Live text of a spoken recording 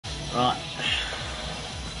Right.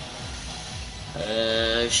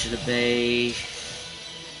 Should it be?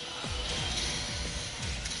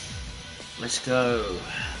 Let's go.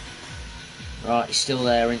 Right, you're still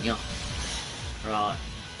there, aren't you? Right.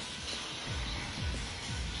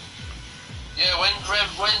 Yeah, when's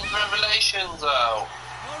Revelations out?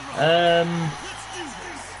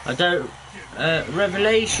 I don't.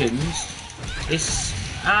 Revelations is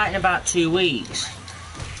out in about 2 weeks.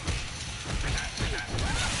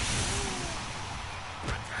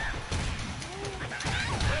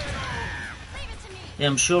 Yeah,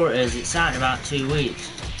 I'm sure it is. It's out in about 2 weeks.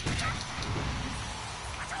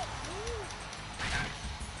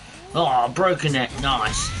 Oh, broken neck,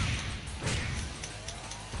 nice.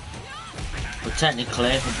 But technically,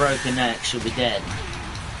 if a broken neck, she'll be dead.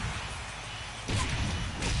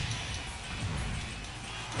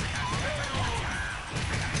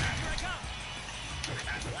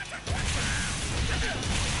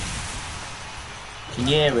 Can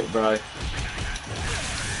you hear it, bro?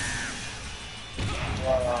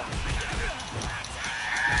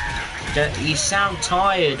 You sound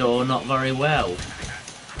tired or not very well.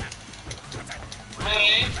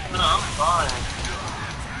 Me? No, I'm fine.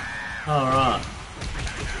 Alright.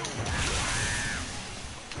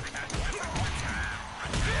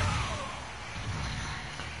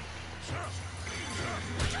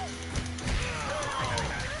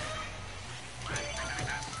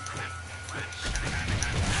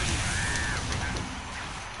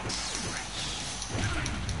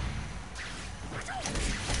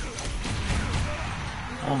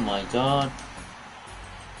 Oh my god.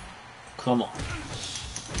 Come on.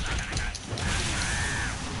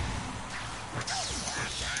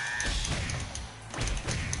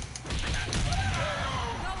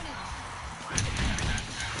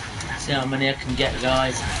 See how many I can get,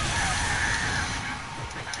 guys.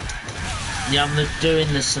 Yeah, I'm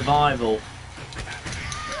doing the survival.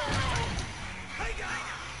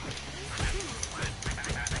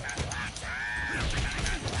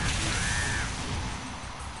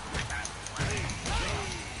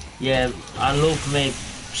 Yeah, I love me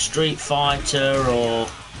Street Fighter or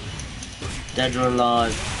Dead or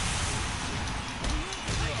Alive.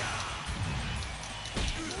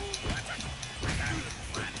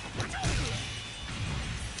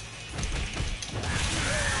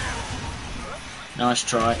 Nice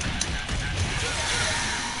try.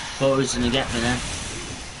 Thought he was gonna get me then.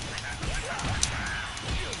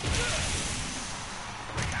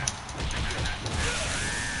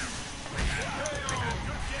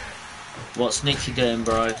 What's Nicky doing,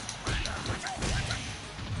 bro?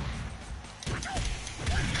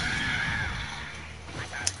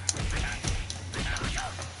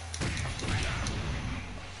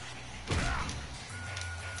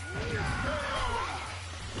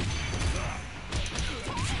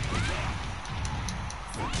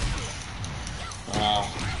 Oh.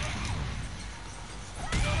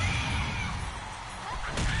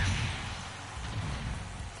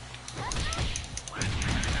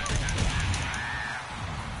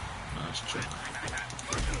 Nice try.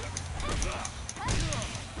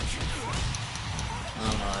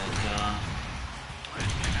 Oh my god.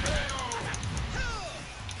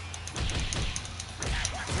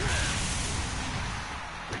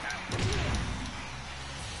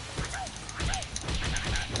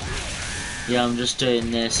 Yeah, I'm just doing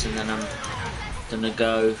this and then I'm gonna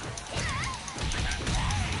go.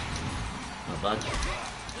 Not bad.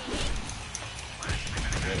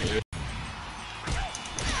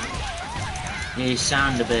 Yeah, you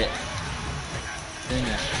sound a bit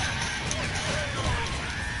thinner.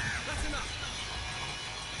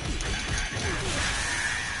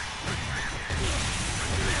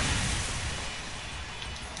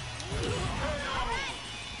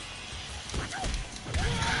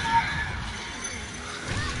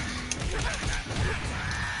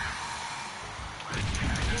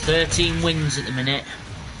 "13 wins at the minute.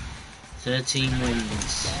 13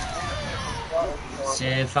 wins. See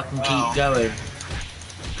if I can keep going.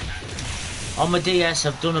 On my DS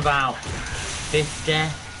I've done about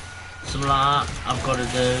 50, something like that I've got to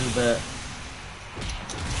do, but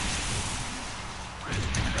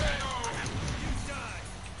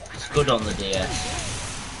it's good on the DS.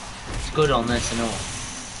 It's good on this and all.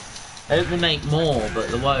 I hope they make more, but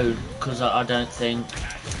they won't, because I don't think,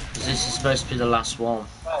 because this is supposed to be the last one.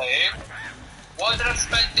 Hey, why did I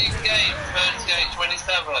spend in game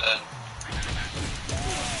 38.27?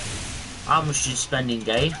 How much did you spend in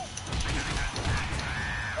game?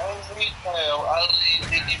 On retail, I'll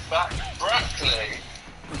leave you back Brackley.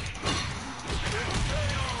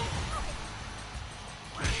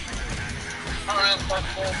 I spent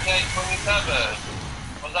 38.27.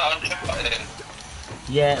 On Was that Uncharted?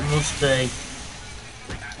 Yeah, it must be.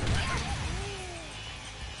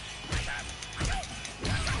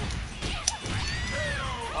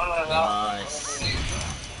 Nice.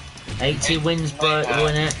 80 wins, bro, to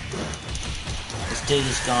win it. Let's do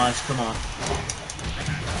this, guys. Come on.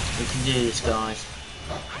 We can do this, guys.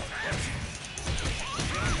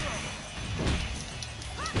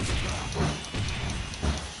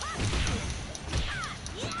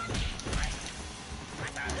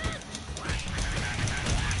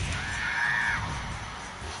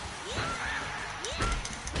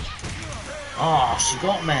 Oh, she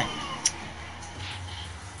got me.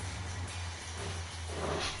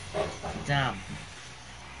 Damn.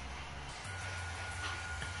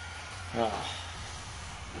 Oh.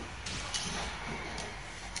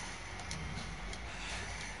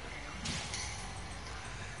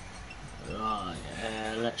 Right,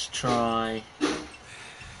 let's try.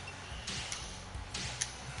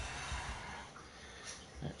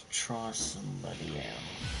 Let's try somebody else.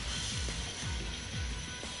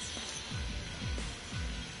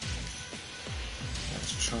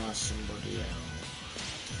 Let's try somebody else.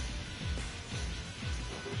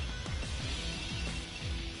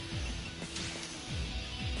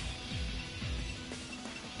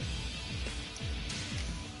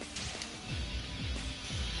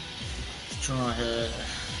 Try her.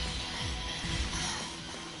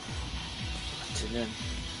 To them.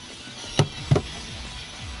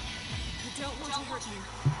 I don't want to hurt you,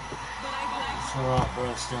 but I will. It's alright, but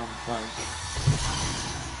I still on the phone.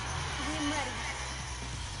 I'm ready.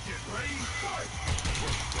 Get ready, fight!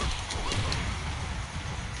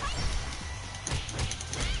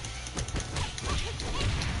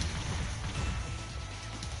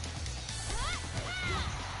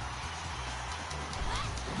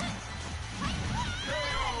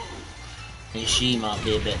 And she might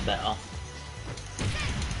be a bit better.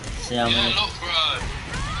 See how many? Look, bro.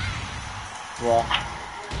 What?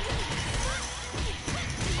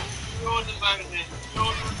 You're the magnet. You're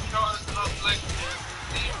the child that I've selected.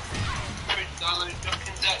 Download Duck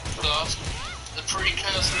and Deck Class, the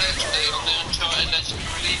precursor legendary on the Uncharted Legendary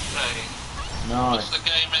Release Day. Nice. What's the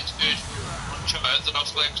game exclusive Uncharted that I've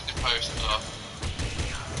selected the poster?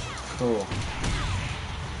 Cool.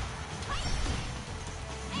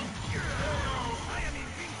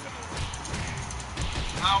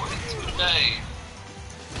 How into the day?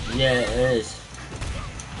 Yeah, it is.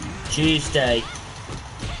 Tuesday.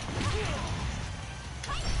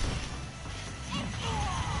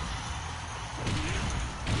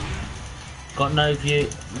 Got no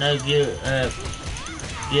viewers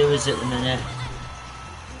at the minute.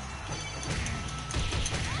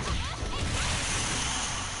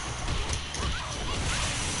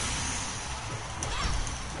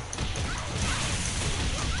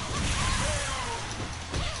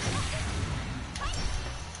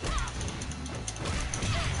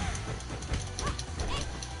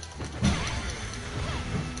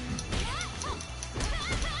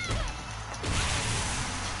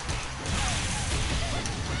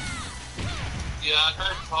 Yeah, I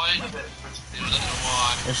got tired of it for a little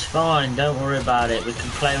while. It's fine, don't worry about it. We can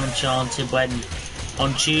play Uncharted when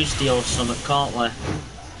on Tuesday or something, can't we?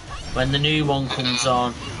 When the new one comes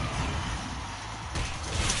on.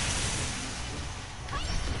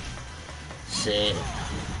 See.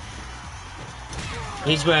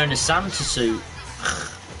 He's wearing a Santa suit.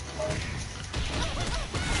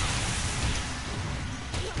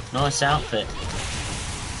 Nice outfit.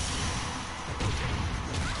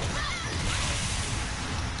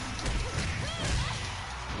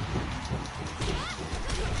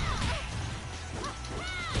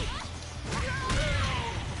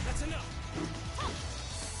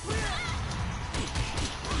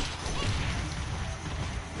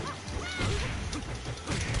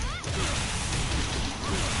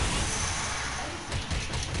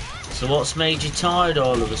 So what's made you tired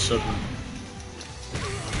all of a sudden?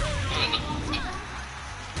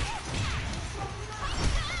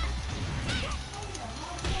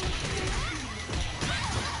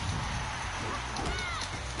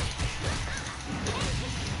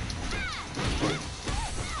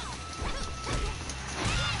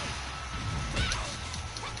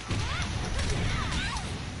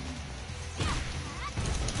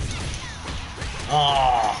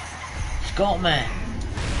 Oh, it's got me.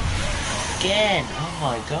 Again. Oh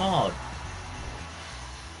my god.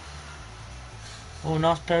 Oh,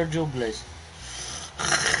 nice pair of jubblies.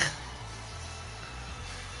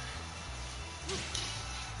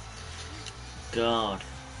 God.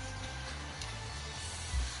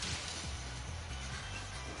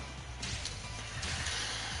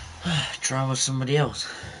 Try with somebody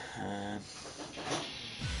else.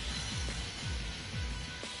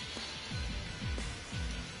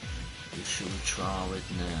 should we try with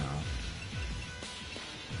now?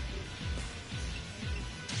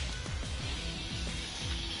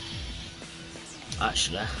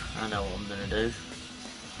 Actually, I know what I'm gonna do.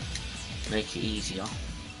 Make it easier.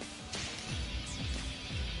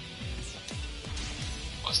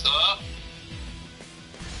 What's that?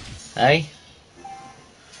 Hey?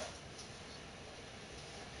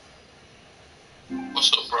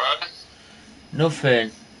 What's up, Brad?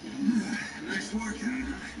 Nothing. Nice work,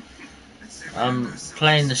 Henry. I'm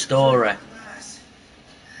playing the story.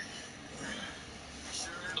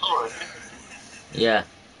 Alright. Yeah.